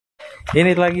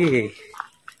Ini lagi.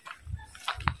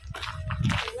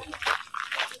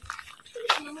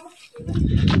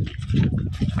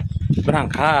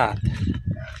 Berangkat.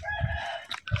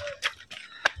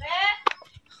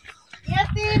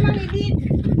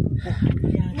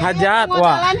 Hajat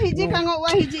wah.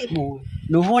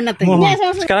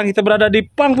 Sekarang kita berada di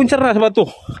Pangpun Cerna sobat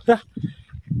tuh.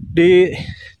 Di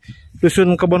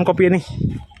Dusun Kebon kopi ini.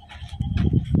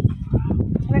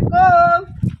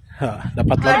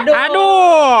 Dapat lagi.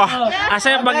 Aduh.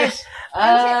 Asep bagi.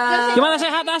 Gimana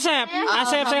sehat Asep?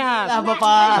 Asep sehat.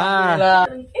 Bapak.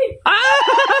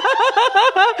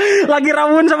 Lagi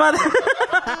rawun sobat.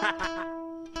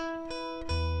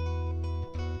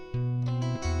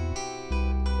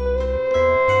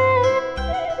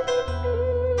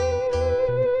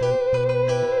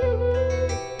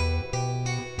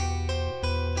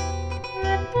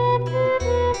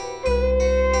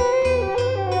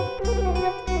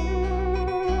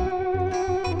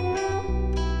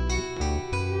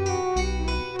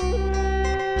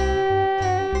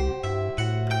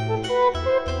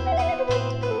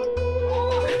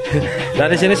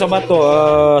 Dari sini sobat tuh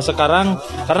sekarang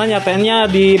karena nyatanya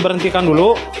diberhentikan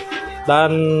dulu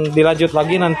dan dilanjut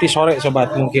lagi nanti sore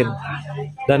sobat mungkin.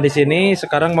 Dan di sini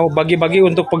sekarang mau bagi-bagi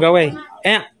untuk pegawai.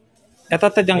 Eta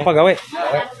teh yang pegawai.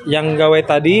 Yang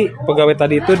pegawai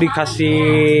tadi itu dikasih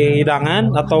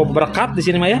hidangan atau berkat di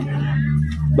sini Maya.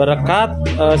 Berkat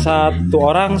satu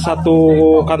orang satu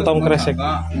kantong kresek.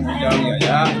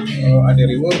 Ada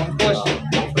ribu bungkus.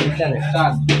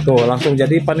 Tuh langsung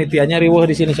jadi panitianya riweuh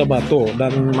di sini sobat tuh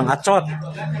dan mengacot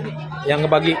yang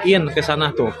ngebagiin ke sana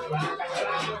tuh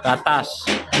ke atas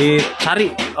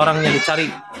dicari orangnya dicari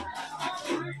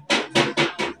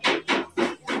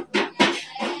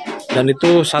dan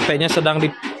itu satenya sedang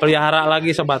dipelihara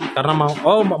lagi sobat karena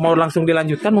mau langsung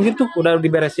dilanjutkan mungkin tuh udah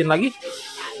diberesin lagi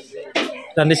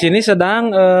dan di sini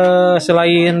sedang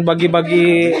selain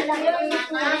bagi-bagi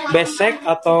besek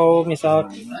atau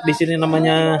misal di sini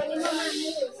namanya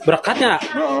berekatnya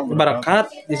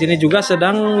berekat di sini juga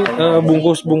sedang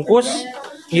bungkus-bungkus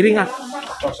ngiringan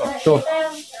tuh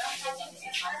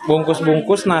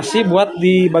bungkus-bungkus nasi buat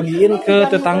dibagiin ke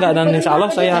tetangga dan insya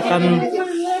Allah saya akan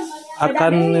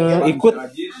ikut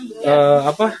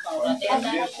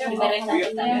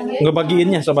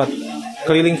ngebagiinnya sobat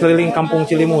keliling-keliling kampung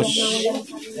Cilimus.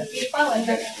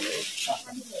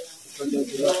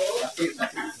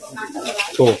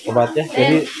 Tuh sobat ya,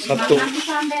 jadi satu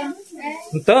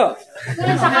untuk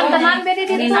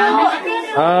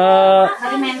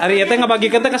hari itu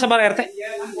ngebagikan ke sabar RT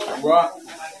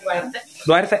 2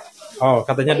 RT oh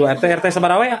katanya 2 RT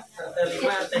sabar awe ya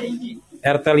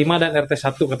RT 5 dan RT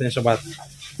 1 katanya sobat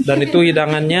dan itu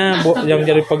hidangannya yang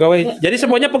jadi pegawai jadi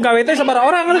semuanya pegawai teh sabar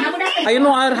orang ayo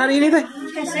nu hari ini teh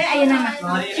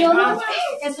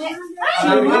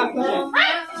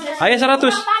ayo 100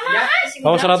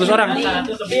 oh 100 orang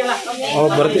oh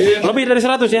berarti lebih dari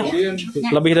 100 ya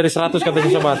lebih dari 100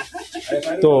 katanya sobat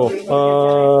tuh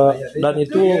dan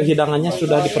itu hidangannya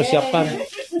sudah dipersiapkan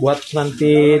buat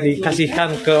nanti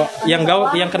dikasihkan ke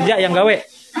yang kerja yang gawe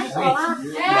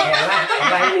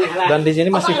dan di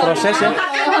sini masih proses ya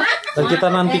dan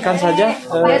kita nantikan saja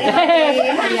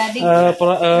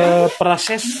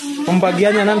proses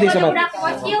pembagiannya nanti sobat.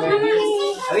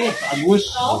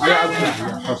 Agus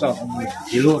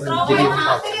dulu jadi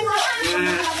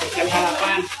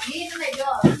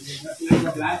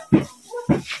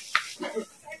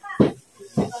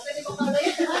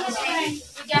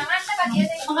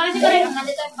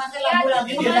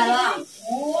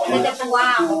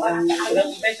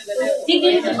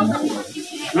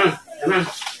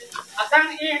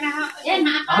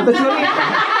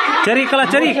cerik lah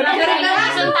cerik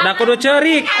nah kudu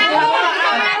cerik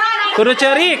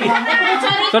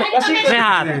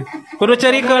sehat kudu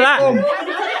cerik lah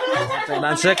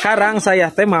dan sekarang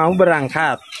saya teh mau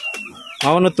berangkat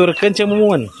mau nuturkeun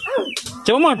cemumun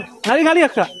kali ya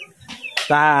kak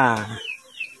nah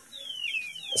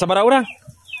sabaraha urang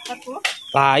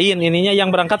lain ininya yang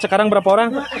berangkat sekarang berapa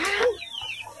orang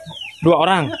 2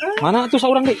 orang mana tuh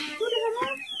saurang deh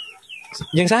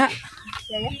jeung saha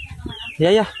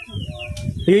ya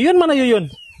Yuyun mana Yuyun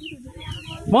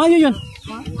mau Yuyun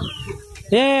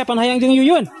pan hayang jeung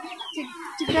Yuyun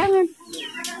cikangan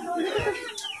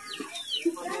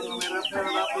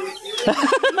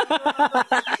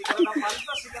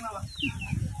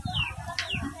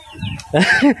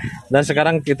dan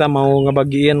sekarang kita mau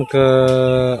ngebagiin ke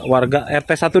warga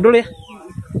RT 1 dulu ya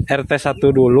RT 1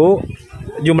 dulu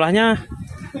jumlahnya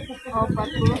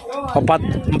 40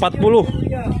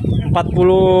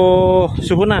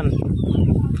 suhunan.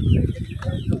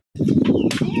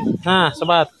 Nah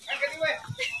sobat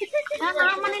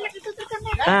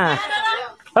Nah.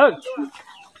 Hek.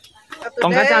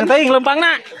 Tong kacang teuing lempang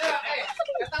nak.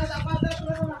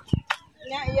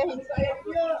 Nya iya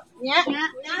nya.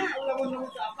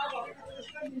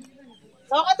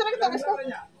 Sok atuh kita geus.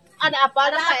 Ada apa?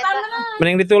 Ada apa?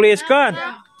 Mending dituliskan.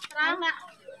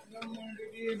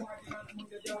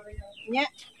 Nya.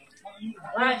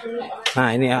 Nah,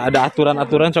 ini ada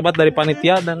aturan-aturan sobat dari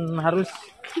panitia dan harus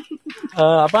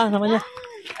apa namanya?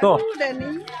 Tuh.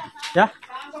 Ya.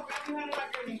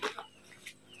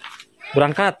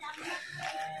 Berangkat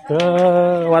ke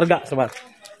warga sobat.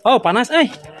 Oh, panas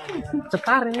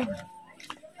cetar ini.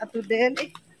 Atuh Den.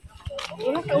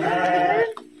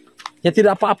 Ya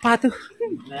tidak apa-apa tuh.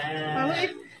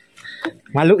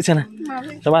 Malu sana.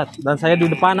 Sobat, dan saya di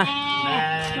depan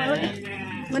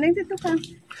Mending itu kan.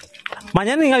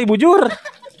 Maknya ningali bujur.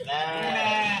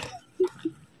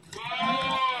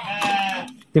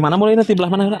 Di mana mulai nanti belah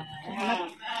mana enggak?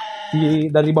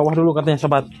 Dari bawah dulu katanya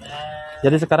sobat.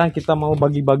 Jadi sekarang kita mau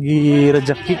bagi-bagi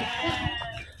rezeki.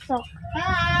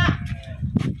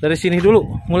 Dari sini dulu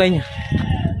mulainya.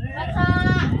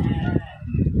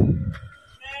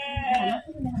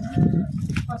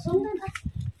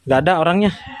 Gak ada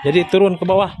orangnya, jadi turun ke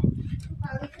bawah.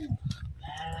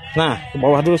 Nah, ke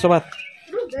bawah dulu sobat.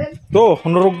 Tuh,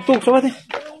 nerugtuk sobatnya.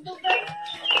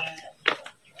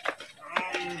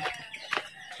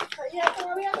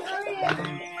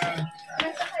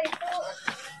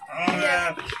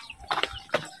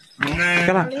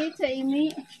 Kalah.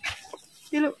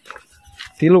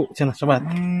 Tilu cenah sobat.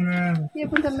 Iya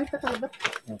pun sampai sekalebet.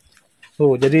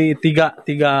 Tuh, jadi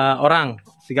tiga orang,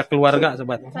 3 keluarga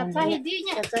sobat. Caca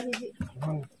hijinya. Caca hiji.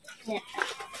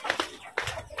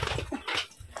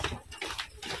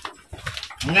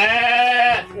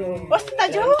 Bos kita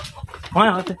jauh.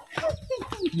 Mana teh?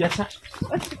 Biasa.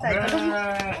 Bos kita jauh.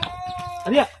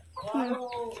 Tadi ya?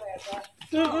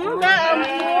 Enggak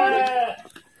ampun.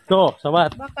 Tuh,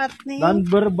 sobat. Bakat nih. Dan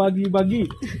berbagi-bagi.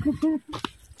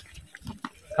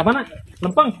 Kapan nak?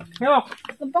 Lempeng, mewok.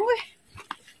 Lempeng weh.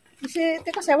 Bisa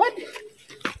teka sewad.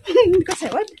 Teka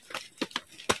sewad.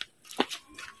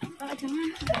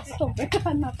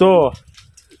 Tuh.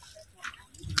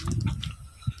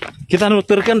 Kita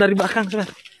nuturkan dari belakang,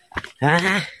 sobat.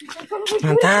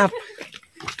 Mantap.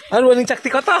 Aduh, ini cak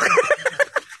kotok.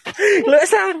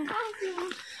 Lesang.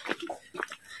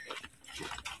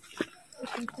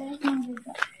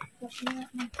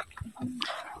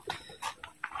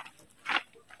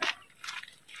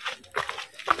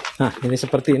 Nah, ini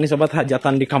seperti ini sobat,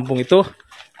 hajatan di kampung itu.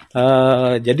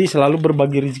 Jadi selalu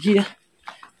berbagi rezeki ya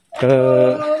ke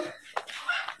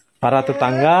para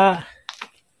tetangga.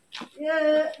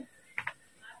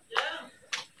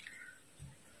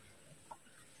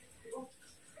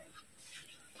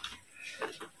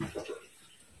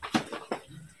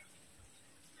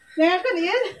 Ya kan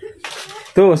ya.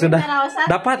 Tuh sudah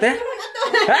dapat ya.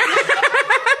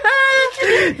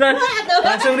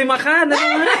 Langsung dimakan.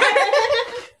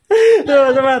 Tuh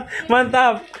sobat,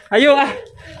 mantap. Ayo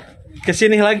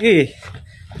kesini lagi.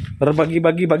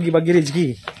 Berbagi-bagi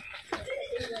rezeki.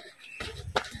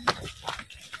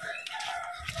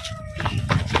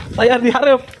 Saya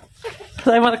diharap.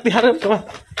 Saya marak diharap sobat.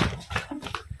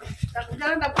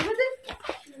 Jalan dapur aja.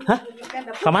 Hah?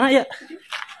 Kemana ya?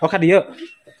 Oh ka dieu.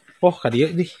 Oh ka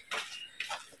dieu di.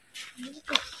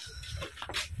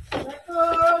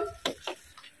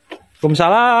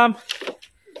 Waalaikumsalam.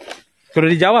 Sudah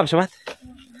dijawab sobat.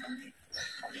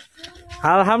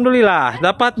 Alhamdulillah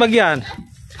dapat bagian.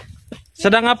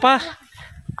 Sedang apa?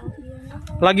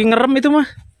 Lagi ngerem itu mah.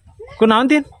 Kunaon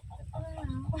tin?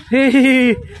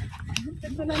 Hihihi.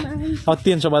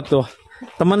 Otin sobat tuh.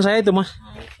 Teman saya itu mah.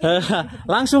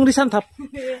 Langsung disantap.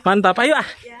 Mantap. Ayo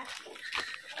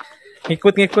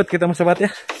Ngikut kita mah sobat ya.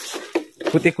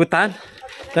 Ikut-ikutan.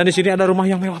 Dan di sini ada rumah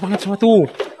yang mewah banget sobat tuh.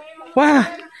 Wah.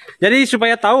 Jadi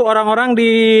supaya tahu orang-orang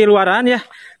di luaran ya,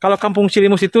 kalau Kampung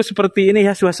Cilimus itu seperti ini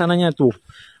ya suasananya tuh.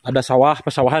 Ada sawah,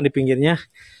 pesawahan di pinggirnya.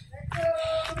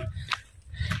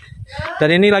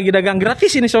 Dan ini lagi dagang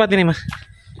gratis ini sobat ini mah.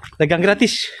 Dagang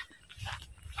gratis.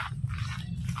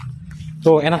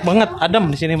 Tuh enak banget,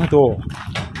 adem di sini mah tuh.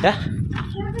 Ya.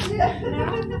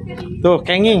 Tuh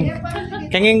kenging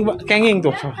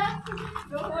tuh.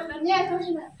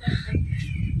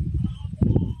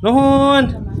 Nuhun.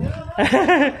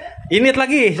 Init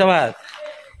lagi sobat.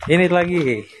 Init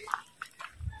lagi.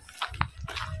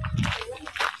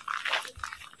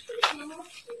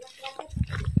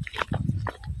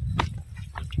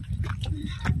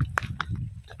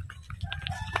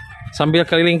 Sambil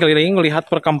keliling-keliling melihat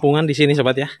perkampungan di sini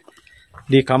sobat ya.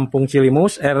 Di Kampung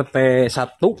Cilimus RT 1,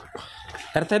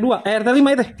 RT 2, RT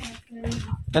 5 itu.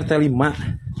 RT 5.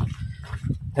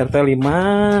 RT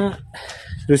 5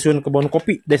 Dusun Kebon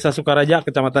Kopi, Desa Sukaraja,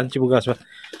 Kecamatan Cibugas.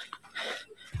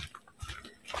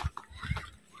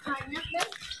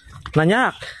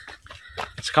 Nanyak.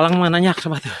 Sekarang mah nanyak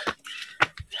sobat.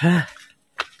 Hah.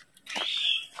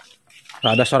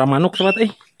 Ada suara manuk sobat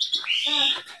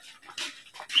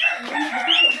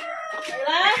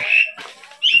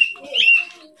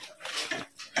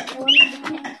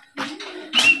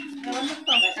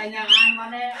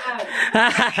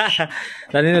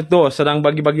Dan ini tuh sedang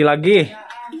bagi-bagi lagi.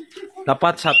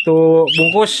 Dapat 1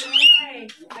 bungkus.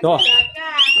 Tuh.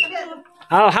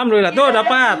 Alhamdulillah tuh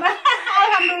dapat.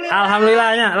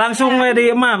 Alhamdulillahnya langsung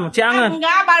di Imam Ciangen.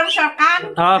 Enggak, baru sokan.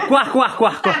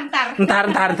 Kuah. Entar.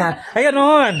 Ayo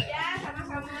nun.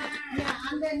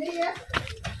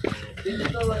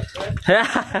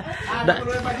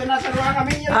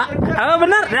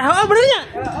 Benar. Benernya.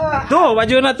 Tuh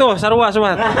bajunya tuh sarua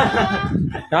sobat.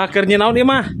 Ya kerja naon ieu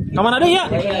mah. Ka mana deui ya?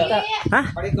 Hah?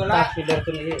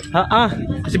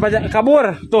 Si pajak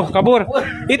kabur. Tuh kabur.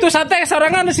 Itu sate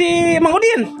sorangan si Mang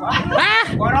Udin.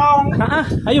 Borong.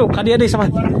 Ayo ka dia deui sobat.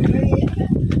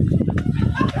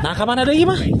 Nah, ka mana deui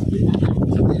mah?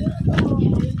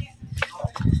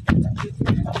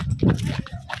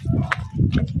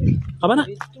 Ka mana?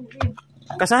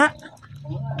 Ka saha?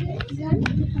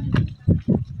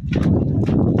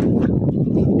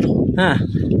 Nah,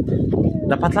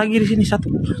 dapat lagi di sini 1.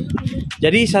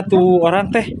 Jadi 1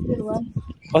 orang teh.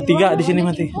 Oh 3 di sini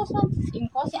mati.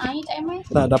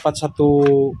 Nah, dapat 1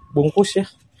 bungkus ya.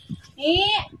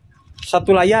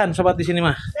 1 layan sobat di sini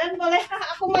mah. Dan bolehkah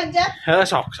aku manjat?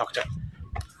 Sok.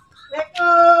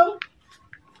 Assalamualaikum.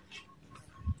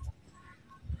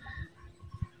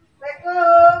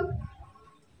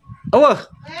 Oh.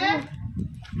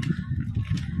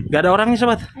 Gak ada orangnya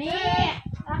sobat.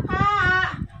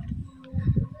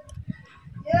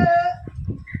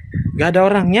 Gak ada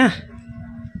orangnya.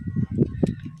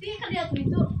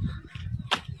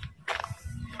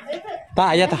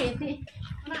 Tak ya tak.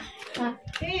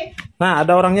 Nah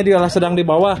ada orangnya dia sedang di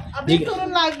bawah.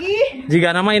 Turun lagi.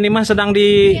 Jika nama ini mah sedang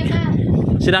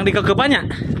dikekepannya.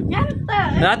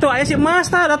 Nah tuh ayah si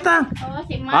Mas datang.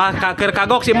 Keur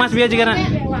kagok si Mas biar jika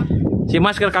si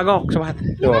Mas keur kagok sobat.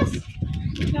 Tuh.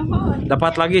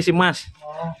 Dapat lagi si Mas.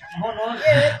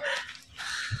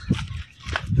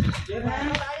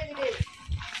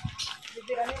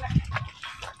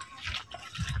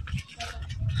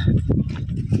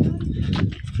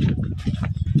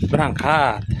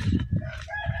 Berangkat.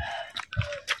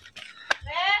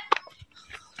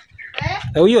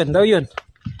 Uyun.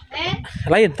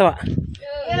 Lain tuh.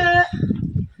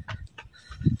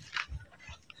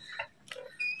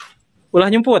 Ulah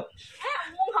nyemput.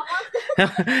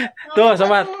 Tuh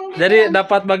sobat, jadi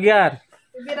dapat bagian.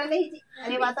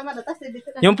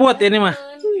 Nyemput ini mah.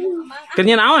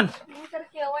 Kernya naon?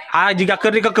 Jika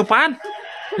keur dikekepan.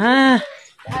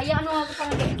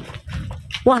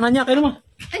 Wah, nanyak ini mah.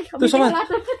 Tuh sobat.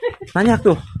 Nanyak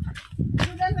tuh.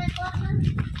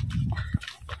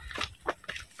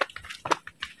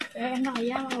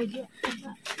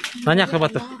 Nanyak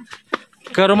sobat tuh.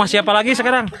 Ke rumah siapa lagi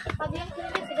sekarang?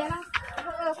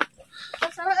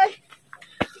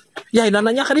 Ya, ini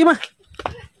nanyak tadi mah.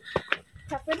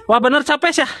 Wah, bener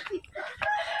capek ya.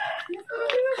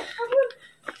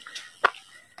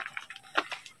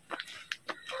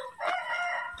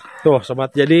 Tuh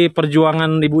sobat, jadi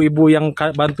perjuangan ibu-ibu yang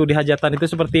bantu di hajatan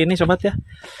itu seperti ini sobat ya.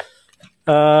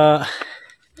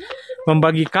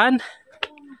 Membagikan.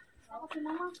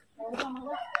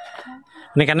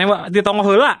 Ini kan di tonggo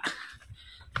heula.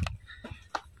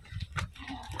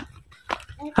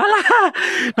 Alah,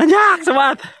 banyak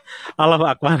sobat. Allahu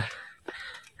Akbar.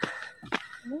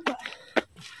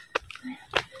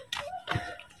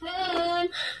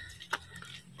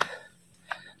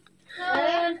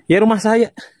 Ya rumah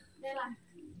saya.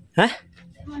 Hah?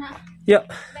 Yuk.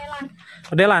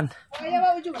 Delan.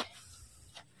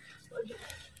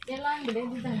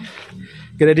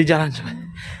 Gede di jalan.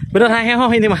 Beneran heho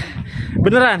ini mah.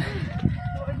 Beneran.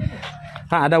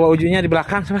 Nah, ada wujunya di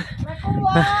belakang sobat.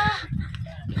 Nah.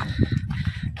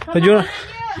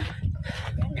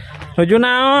 Tujuh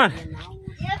naon?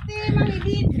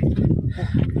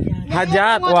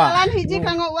 Hajat wah. Hiji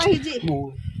kanggo uang hiji.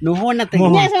 Nuhun atuh.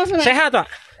 Sehat Pak?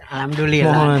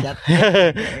 Alhamdulillah.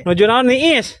 Nuju naon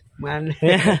niis? Man.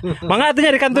 Mangga atuh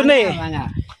nya di kantun deui. Mangga.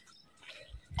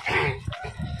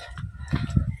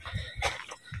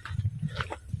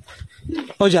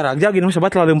 Oh jarak gini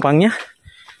sobat lah lempangnya.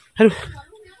 Aduh.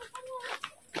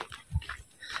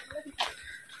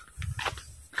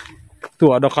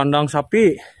 Tuh ada kandang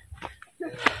sapi.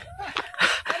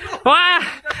 Wah,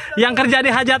 yang kerja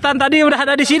di hajatan tadi udah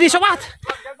ada di sini sobat.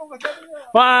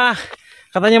 Wah,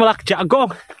 katanya melak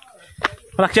jagong.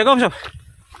 Melak jagong, sob.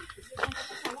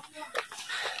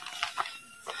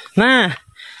 Nah,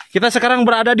 kita sekarang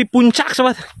berada di puncak,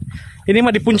 sobat. Ini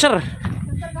mah di puncer.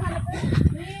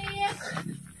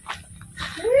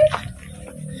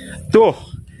 Tuh.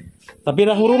 Tapi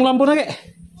dah hurung lampu nake.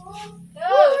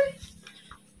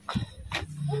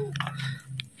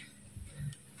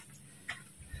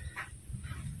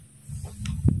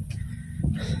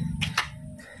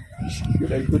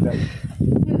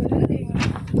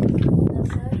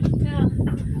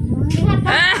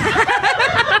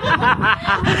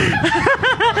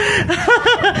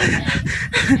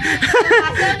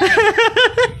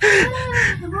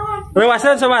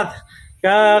 Lewasan sobat,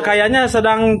 kayaknya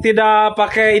sedang tidak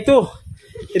pakai itu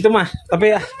mah,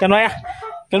 tapi kan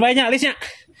bayanya alisnya.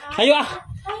 Ayo ah.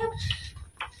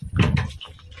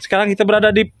 Sekarang kita berada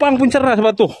di pang puncak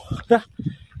sobat tuh, dah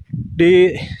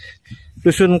di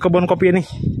Dusun Kebon kopi ini.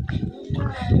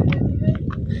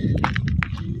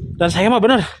 Dan saya mah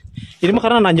bener, ini mah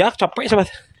karena nanjak capek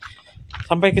sobat,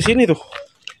 sampai ke sini tuh.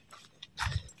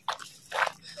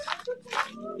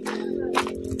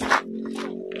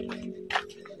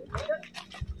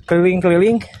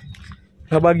 Keliling-keliling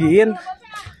ngebagiin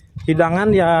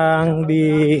hidangan yang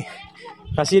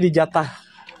dikasih di jatah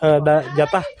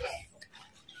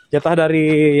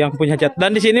dari yang punya hajat.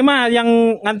 Dan di sini mah yang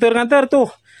nganter tuh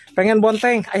pengen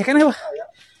bonteng. Ayo kan apa?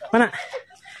 Mana?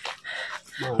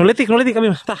 Nulitik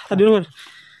kami. Tadi dulu.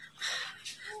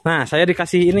 Nah, saya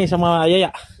dikasih ini sama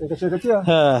Ayah ya. Kecil-kecil.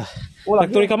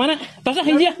 Faktori ke mana? Tasah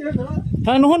hiji ya.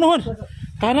 Nuhun.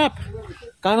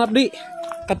 Kanap di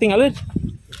ketinggalan.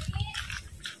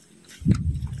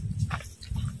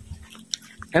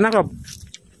 Enak, Rob.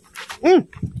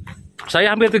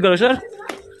 Saya hampir 3 liter.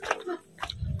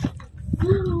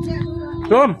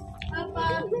 Rom.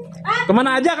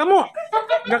 Kemana aja kamu?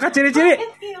 Gak ke ciri-ciri.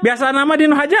 Biasa nama di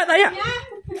hajat aya.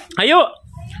 Ayo.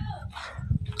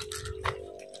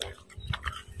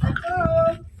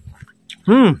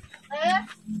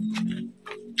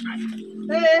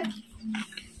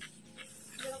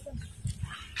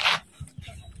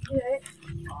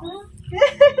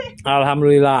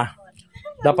 Alhamdulillah.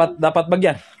 Dapat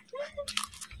bagian.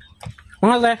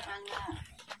 Mana teh?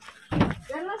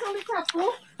 Dan langsung dicapu.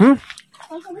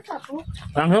 Langsung dicapu.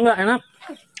 Langsung nggak enak.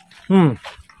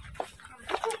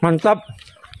 Mantap.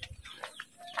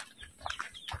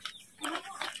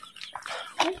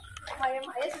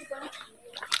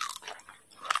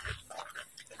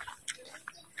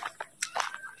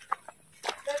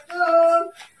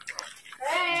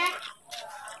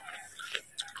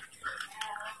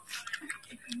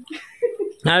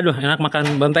 Aduh, enak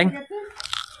makan bonteng.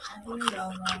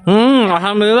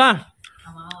 Alhamdulillah.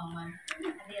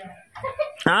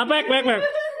 Nah, pek.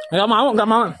 Gak mau.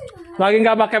 Lagi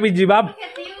nggak pakai biji bab.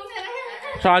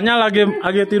 Soalnya lagi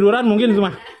tiduran mungkin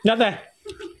cuma. Nggak teh.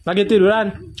 Lagi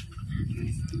tiduran.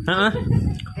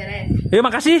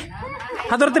 Terima kasih.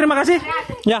 Hatur terima kasih.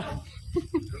 Ya.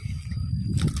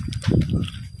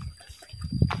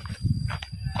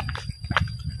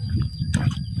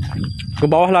 Ke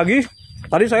bawah lagi.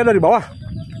 Tadi saya dari bawah.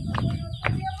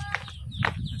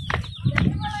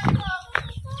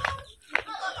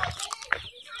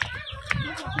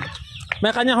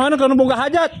 Makanya hono kan boga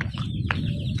hajat.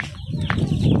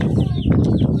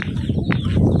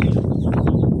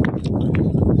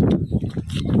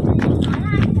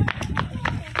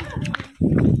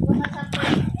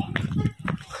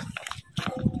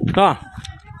 Nah.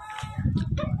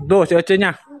 Tuh si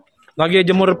Ece-nya. Lagi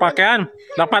jemur pakaian,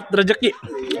 dapat rezeki.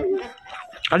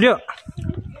 Ayo.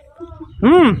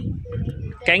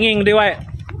 Kenging di wae.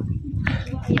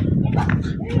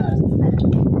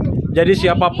 Jadi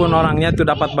siapapun orangnya tuh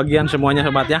dapat bagian semuanya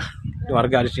sobat ya.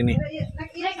 Keluarga di sini.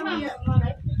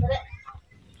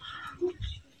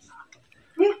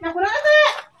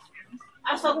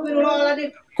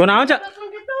 Kunaon, Cak?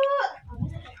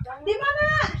 Di mana?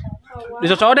 Di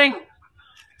Sosodeng.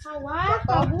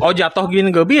 Oh, jatuh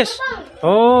gini gebis.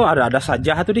 Oh, ada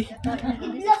saja tuh di.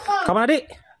 Kapan adik?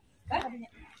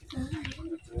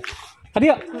 Tadi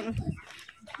ya?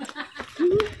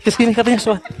 Kesini katanya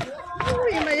sobat.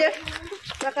 Ini aja.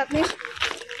 Bakat nih.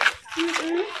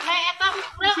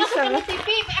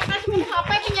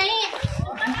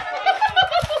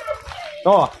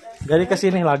 Oh, jadi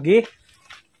kesini lagi.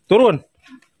 Turun.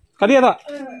 Tadi ya tak?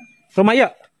 Rumah ya?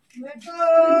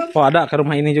 Oh, ada ke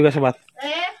rumah ini juga sobat.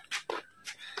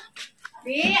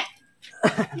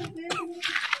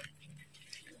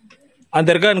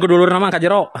 Antarkan ke dulur nama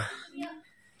Kajero.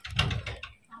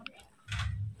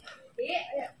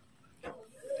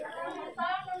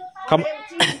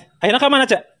 Akhirnya ke mana,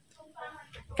 Cak?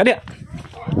 Kadia.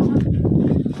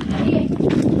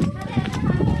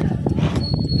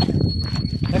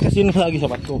 Saya kesini lagi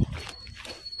sobatku.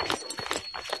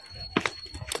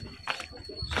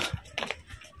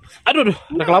 Aduh,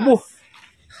 ada kelabu.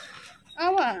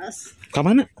 Awas.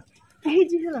 Kemana?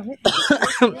 Hiji lah.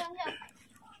 Assalamualaikum.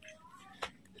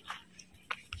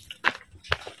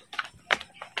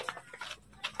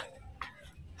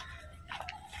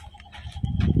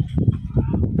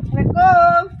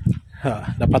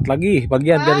 Dapat lagi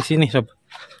bagian dari sini, sob.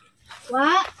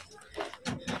 Wah.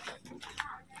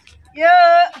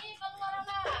 Yuk.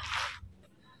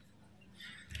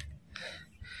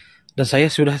 Dan saya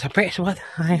sudah capek, sobat.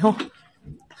 Ayo.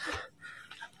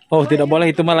 Oh, tidak boleh,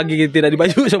 itu mah lagi tidak di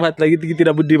baju, sobat. Lagi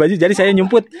tidak di baju. Jadi saya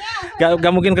nyumput.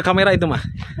 Gak mungkin ke kamera itu mah.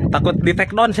 Takut di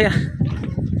take down saya.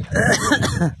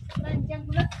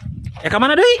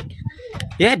 Kemana deh?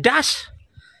 Ya, das.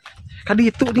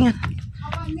 Kadi itu dengan.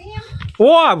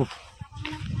 Wow.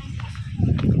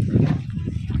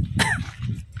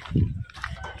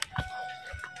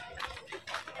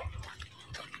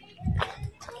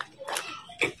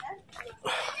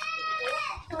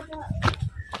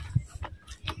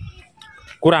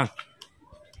 Kurang.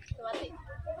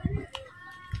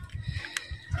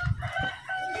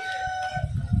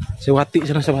 Sewati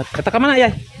sana sobat. Kata kemana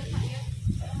ya?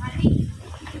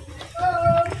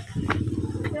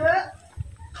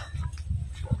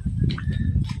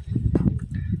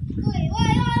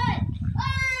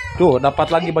 Tuh, dapat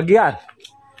lagi bagian.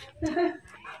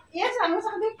 Iya, sama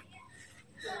dik.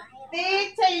 Dik,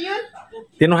 sayun.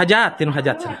 Tinu hajat.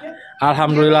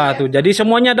 Alhamdulillah tuh. Jadi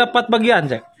semuanya dapat bagian,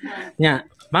 Cek. Nya,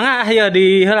 mangga ya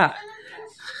di heula.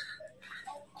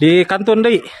 Di kantun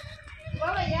deui.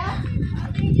 Boleh ya.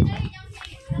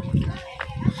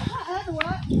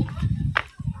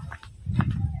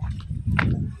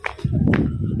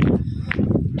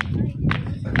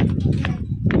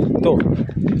 Tuh.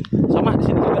 Sama di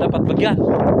sini juga dapat bagian.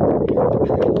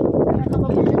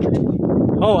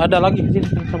 Oh, ada lagi di sini,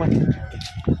 sobat.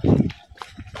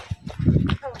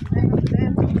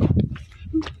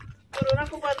 Turun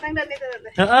aku potong dan itu.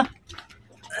 Heeh.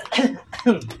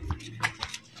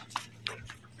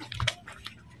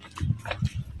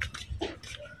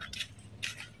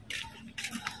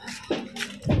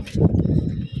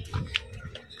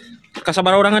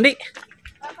 Kasabara orang Andi?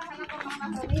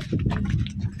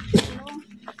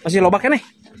 Masih lobak nih?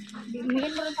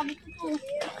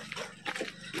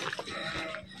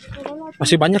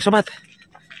 Masih banyak, sobat.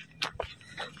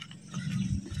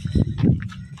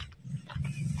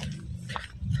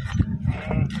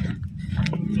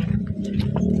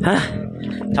 Hah,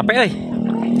 capek euy.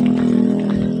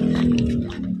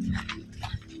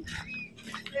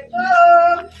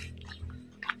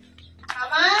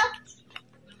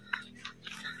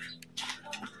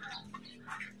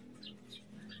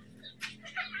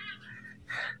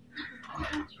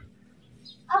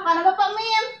 Karena Bapak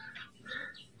Min.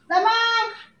 Damang.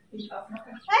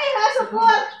 Hei,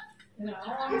 syukur.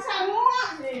 Semua.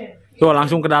 Tuh,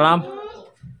 langsung ke dalam.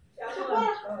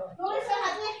 Syukur. Tulis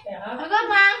sehatnya. Enggak,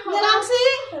 Mang.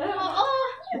 Langsing. Oh.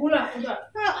 Gula.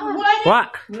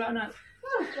 Wak.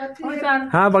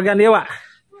 Ha, bagian dia, Wak.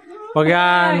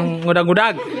 Bagian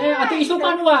ngudag-ngudag. Atau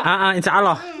isukan, Wak. Insya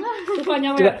Allah.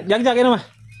 Isukannya, Coba jag ini mah.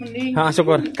 mending.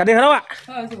 Syukur. Kadi hara, Wak.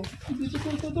 Aduh.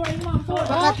 Tuh, ini mah.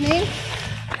 Banget nih.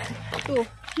 Tuh,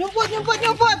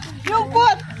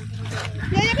 nyumput.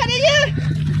 Ya kan aja.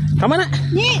 Kemana?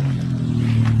 Nih.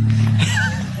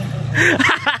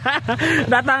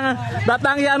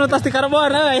 datang ya anu tas di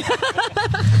Kebon, euy.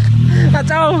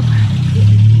 Kacau.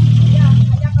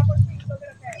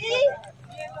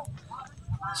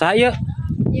 Saya.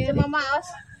 Cuma maos.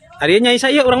 Ari nyai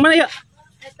saya urang mana ya?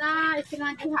 Eta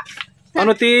istilah juha.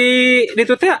 Anu ti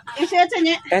ditu teh. Isi aja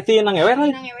nya. Ti nang ngewer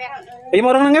euy. Nang ewer. Ieu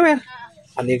mah urang nang ngewer.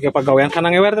 Andi ke pagawean kana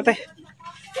ngewer teh.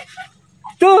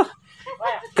 Tuh.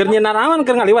 Keur nyeunah naon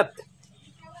keur ngaliwat.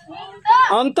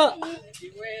 Onto.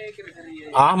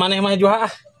 Maneh mah juha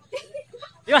ah.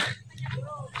 Ya.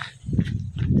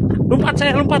 Lompat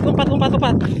saya, lompat.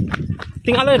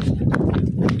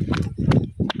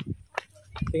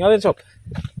 Tinggalin sob.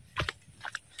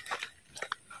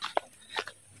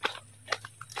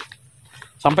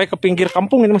 Sampai ke pinggir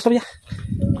kampung ini mas ya.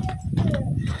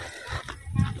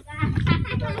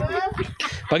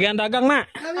 Bagian dagang nak.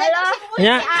 Halo.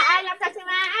 Ya.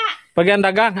 Bagian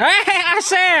dagang.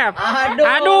 Asep.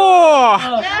 Aduh.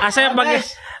 Asep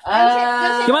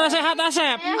gimana sehat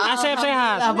Asep? Asep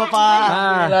sehat.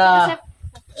 Bapak.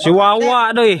 Si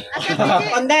Wawa deh.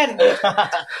 Konten.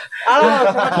 Halo.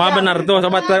 Wah benar tuh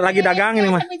sobat lagi dagang ini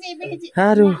mah.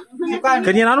 Aduh.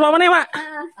 Kenyinan apa nih, Pak?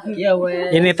 Iya,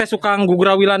 we. Ini teh suka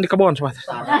gugrawilan di kebon sobat.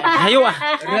 Ayo ah.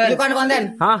 Bukan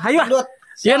konten. Hah, ayo ah.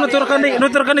 Iya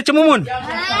nuturkan di cemumun.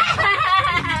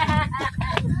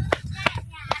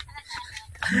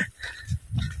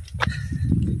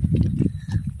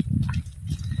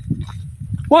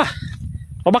 Wah,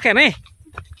 loba kene.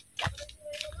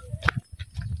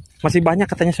 Masih banyak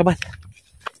katanya sobat.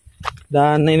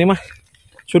 Dan ini mah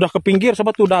sudah ke pinggir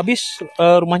sobat, udah habis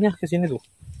rumahnya ke sini tuh.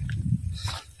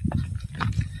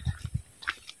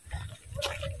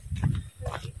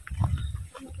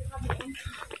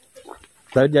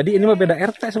 Jadi ini mah beda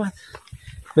RT sobat.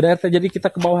 Beda RT, jadi kita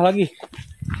ke bawah lagi.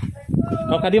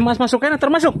 Kalau tadi Mas masuknya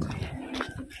termasuk.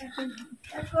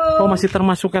 Oh masih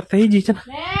termasuk RT hiji cenah.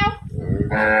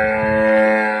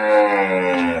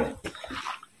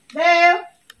 Dew.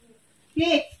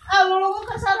 Nih, lu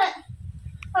ke sore.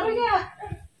 Harunya.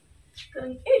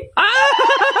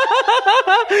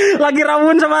 Lagi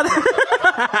rabun sobat.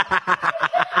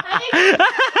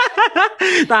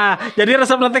 Nah, jadi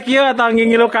resep nanti kieu atau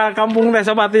ngingilu ke kampung teh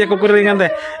sobat ya kukuringan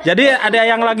teh. Jadi ada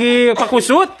yang lagi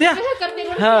pakusut ya.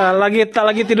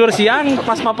 Lagi tidur siang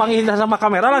pas papangin sama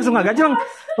kamera langsung ngagajeng.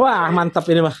 Wah, mantap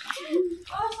ini mah.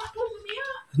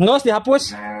 Nggak usah dihapus.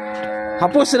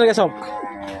 Hapus lagi sob.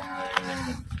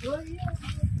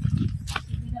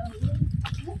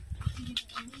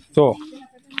 Tuh.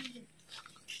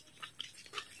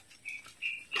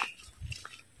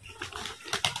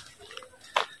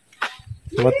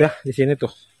 Sobat ya, di sini tuh.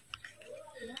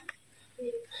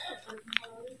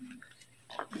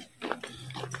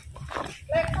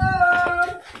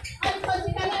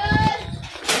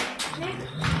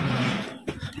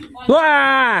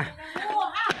 Wah.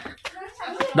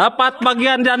 Dapat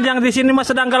bagian dan yang di sini mah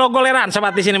sedang galo-goleran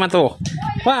sobat di sini mah tuh.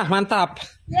 Wah, mantap.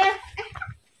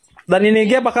 Dan ini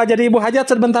dia bakal jadi ibu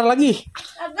hajat sebentar lagi.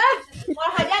 Mau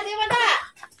hajat di mana?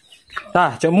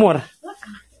 Tah, cemur.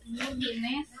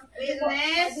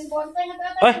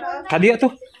 Kadia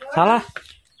tuh. Salah.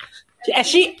 Si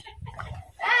Esi.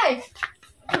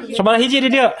 Sebelah hiji di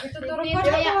dia. Itu turun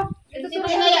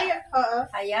ya.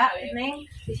 Aya, Neng.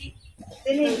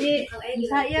 Ini di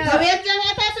saya. Lihat yang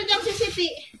eta tuh jang si Siti.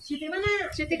 Siti mana?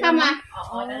 Siti kamah.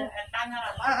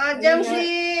 Jang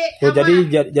si. Oh,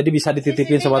 jadi bisa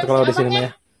dititipin sobat kalau di sini mah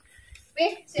ya.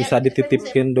 Bisa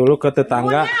dititipin dulu ke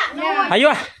tetangga. Ayo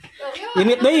ah.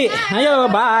 Ini deui. Ayo,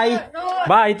 bye.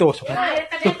 Bye tuh sobat.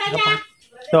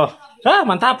 Tuh. Ah,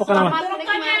 mantap pokoknya mah.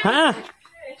 Heeh.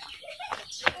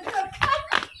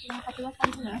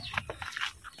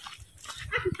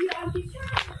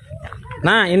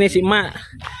 Nah ini si Mak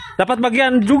dapat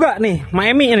bagian juga nih, Mak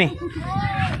Emi ini.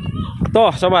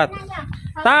 Tuh sobat,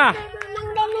 tah,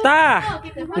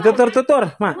 itu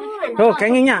tutur, Mak. Tuh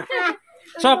kengingnya,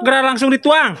 sok gerak langsung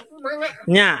dituang.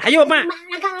 Nya, ayo Mak.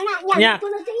 Nya,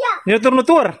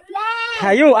 nutur.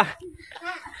 Ayo ah.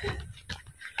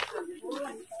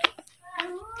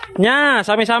 Nya,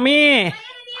 sami-sami.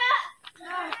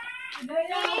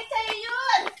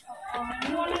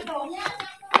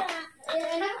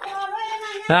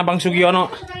 Nah, Bang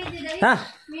Sugiono. Nah.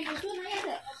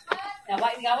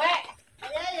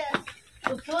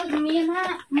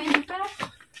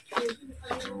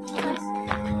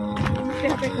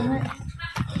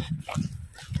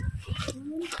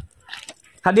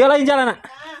 Hadiah lain jalan, Nak.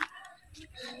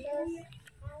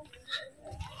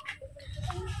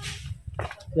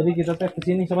 Jadi kita teh ke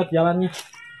sini sobat jalannya.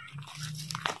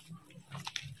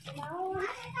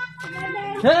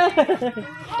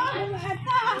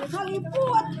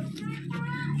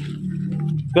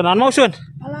 Kenan mau Sun?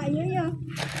 Alah iya.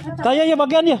 Tanya ya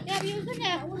bagian ya.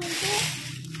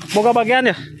 Boga bagian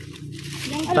ya.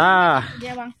 Tah.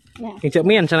 Kecek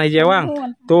min cenah jewang.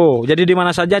 Tuh, jadi di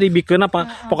mana saja dibikeun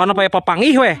apa? Pokoknya aya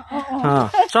papangih we. Heeh.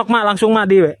 Sok Mak langsung Mak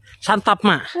di we. Santap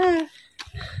Mak.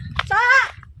 Sak.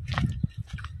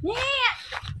 Nih.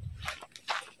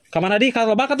 Kamana di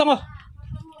kalau bakat tong?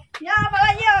 Ya, apa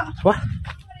lagi yo? Wah.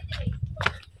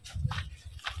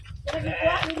 Lagi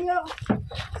kuat video.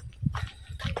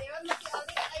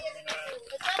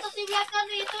 Lihatkan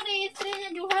itu di istrinya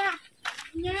juga.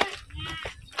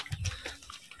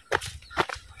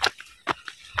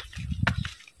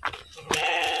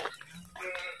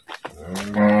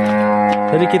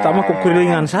 Jadi kita mah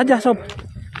kukurilingan saja sob.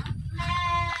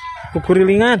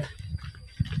 Kukurilingan.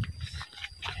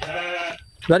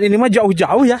 Dan ini mah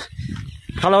jauh-jauh ya.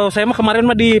 Kalau saya mah kemarin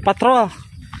mah di patrol.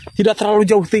 Tidak terlalu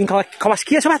jauh tinggal kawas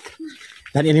kia sobat.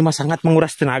 Dan ini mah sangat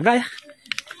menguras tenaga ya.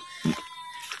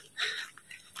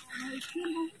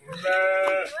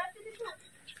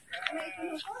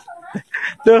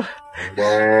 Tuh.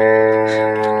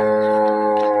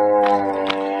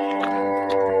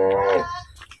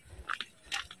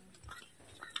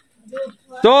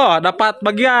 Tuh, dapat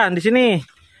bagian di sini.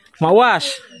 Mawas.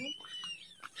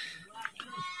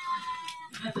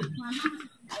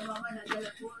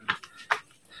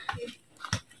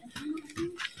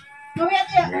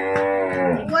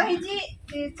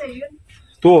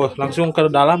 Tuh, langsung ke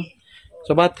dalam.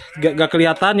 Sobat, gak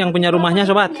kelihatan yang punya rumahnya,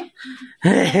 sobat.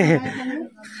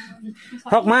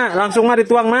 Hok, Ma, langsung mah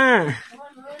dituang, Ma.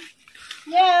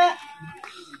 Ya.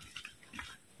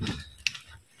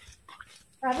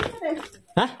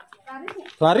 Hah?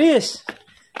 Laris.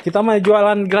 Kita mah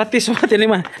jualan gratis, sobat, ini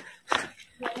mah.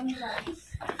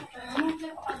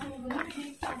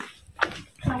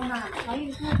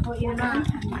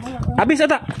 Habis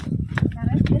tak?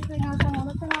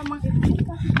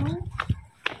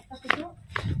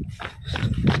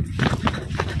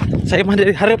 Saya mah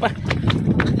dari harap ah.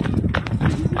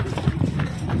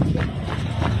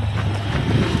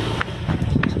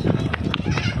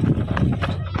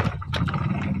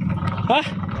 Hah?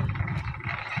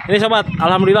 Ini sobat,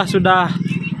 alhamdulillah sudah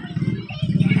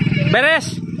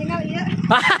beres. Tinggal iya.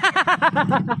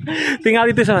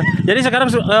 Tinggal itu sobat. Jadi sekarang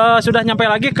sudah nyampe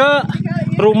lagi ke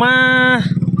rumah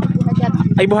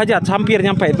Ibu Hajat, hampir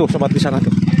nyampe itu sobat di sana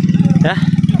tuh. Ya.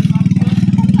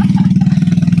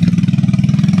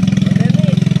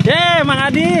 Mang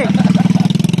Adi.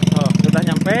 Oh, sudah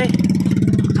nyampe.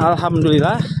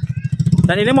 Alhamdulillah.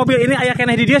 Dan ini mobil ini ayah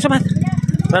keneh di dia sobat.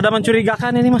 Rada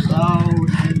mencurigakan ini mah.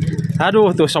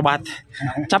 Aduh tuh sobat.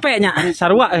 Capeknya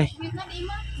sarua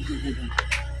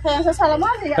Yang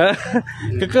sesalaman ya.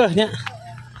 Kekehnya.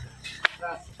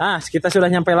 Ah, kita sudah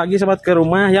nyampe lagi sobat ke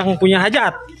rumah yang punya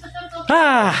hajat.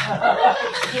 Ah.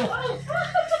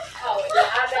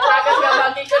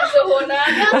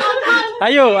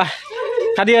 Ayo,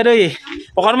 kadi ada ih.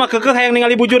 Pokoknya mah kekeh yang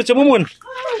ningali bujur cemumun.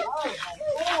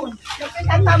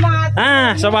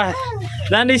 Ah, sobat.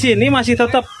 Dan di sini masih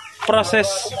tetap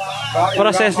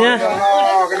prosesnya.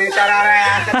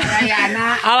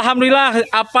 Alhamdulillah,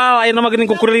 apal aya nama geuning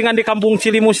kukurilingan di Kampung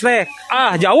Cilimus teh.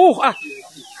 Ah, jauh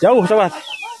sobat.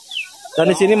 Dan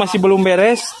di sini masih belum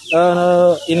beres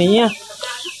ininya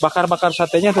bakar-bakar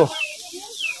satenya tuh.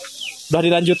 Udah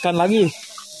dilanjutkan lagi.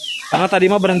 Karena tadi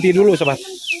mah berhenti dulu sobat.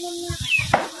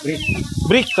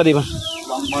 Break tadi mah.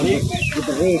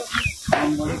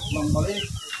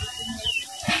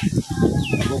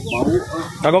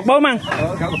 Kagok bau mang.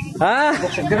 Ah,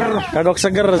 kagok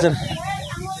seger.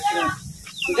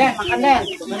 Den, makan Den.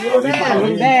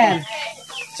 Den.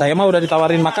 Saya mah udah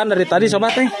ditawarin makan dari tadi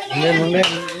sobat nih. Den.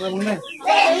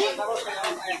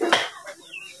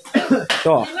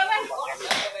 Tuh.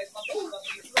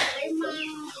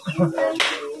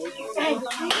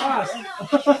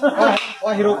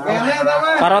 Wah, hirup kene eta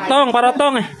mah.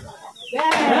 Parotong.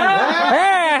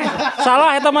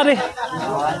 Salah eta mah deh.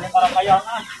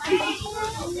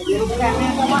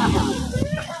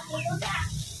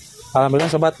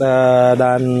 Alhamdulillah sobat,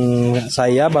 dan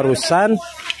saya barusan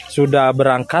sudah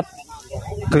berangkat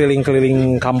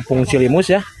keliling-keliling Kampung Cilimus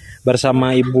ya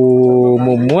bersama Ibu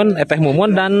Mumun, Teh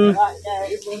Mumun dan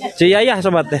Ciyayah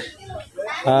sobat ya.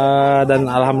 Dan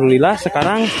alhamdulillah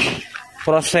sekarang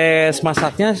proses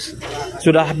masaknya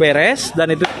sudah beres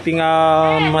dan itu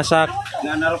tinggal masak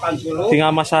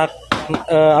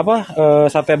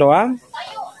sate doang.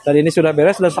 Dan ini sudah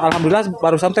beres dan alhamdulillah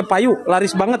barusan teh payu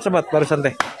laris banget sobat, barusan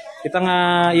teh kita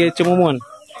cemumun.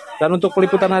 Dan untuk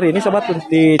peliputan hari ini sobat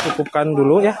dicukupkan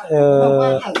dulu ya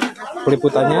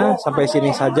peliputannya sampai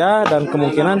sini saja, dan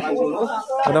kemungkinan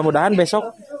mudah-mudahan besok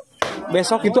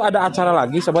itu ada acara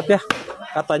lagi sobat ya.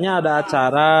 Katanya ada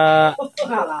acara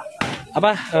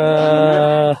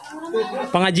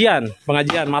pengajian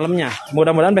malamnya.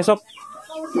 Mudah-mudahan besok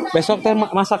teh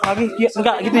masak lagi ya,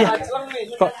 enggak gitu ya.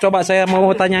 Kok coba saya mau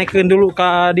tanyakan dulu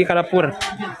di dapur.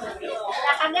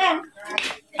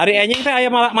 Hari enjing teh aya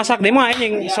masak demo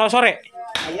enjing sore.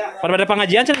 Pada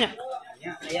pengajian cenanya.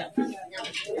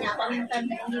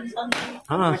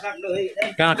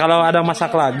 Nah, kalau ada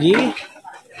masak lagi,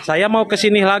 saya mau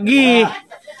kesini lagi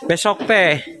besok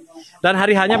teh. Dan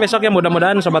hari hanya besok ya,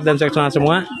 mudah-mudahan sobat dan seksional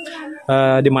semua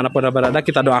dimanapun berada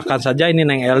kita doakan saja ini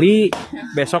Neng Eli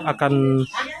besok akan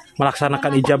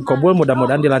melaksanakan ijab kabul,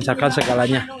 mudah-mudahan dilancarkan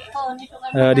segalanya,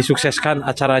 disukseskan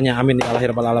acaranya, amin ya Allah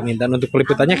rabbal alamin. Dan untuk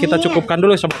peliputannya kita cukupkan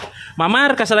dulu sobat.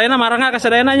 Mamar kasadayana marangga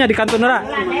kasadayananya di kantun nura.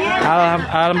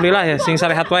 Alhamdulillah ya sing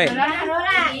sarehat wae.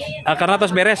 Karena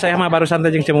tos beres saya mah barusan teh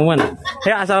jeung cemumun.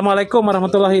 Ya, assalamualaikum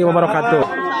warahmatullahi wabarakatuh.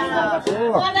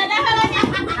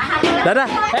 Dadah,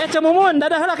 cemumun,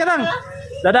 dadah heula ketang.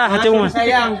 Dadah cemumun.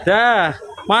 Dah.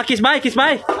 Mau kis bye.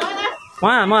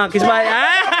 Ma, kis baik.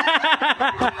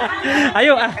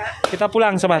 Ayo, kita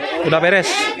pulang sobat. Udah beres.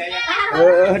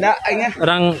 Udah, ini.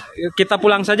 Orang kita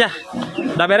pulang saja.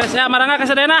 Udah beres ya, marangga ke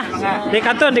sedena. Di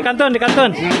kantun.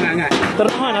 Enggak.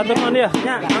 Turun dia.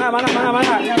 Ya,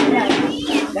 mangga.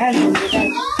 Dan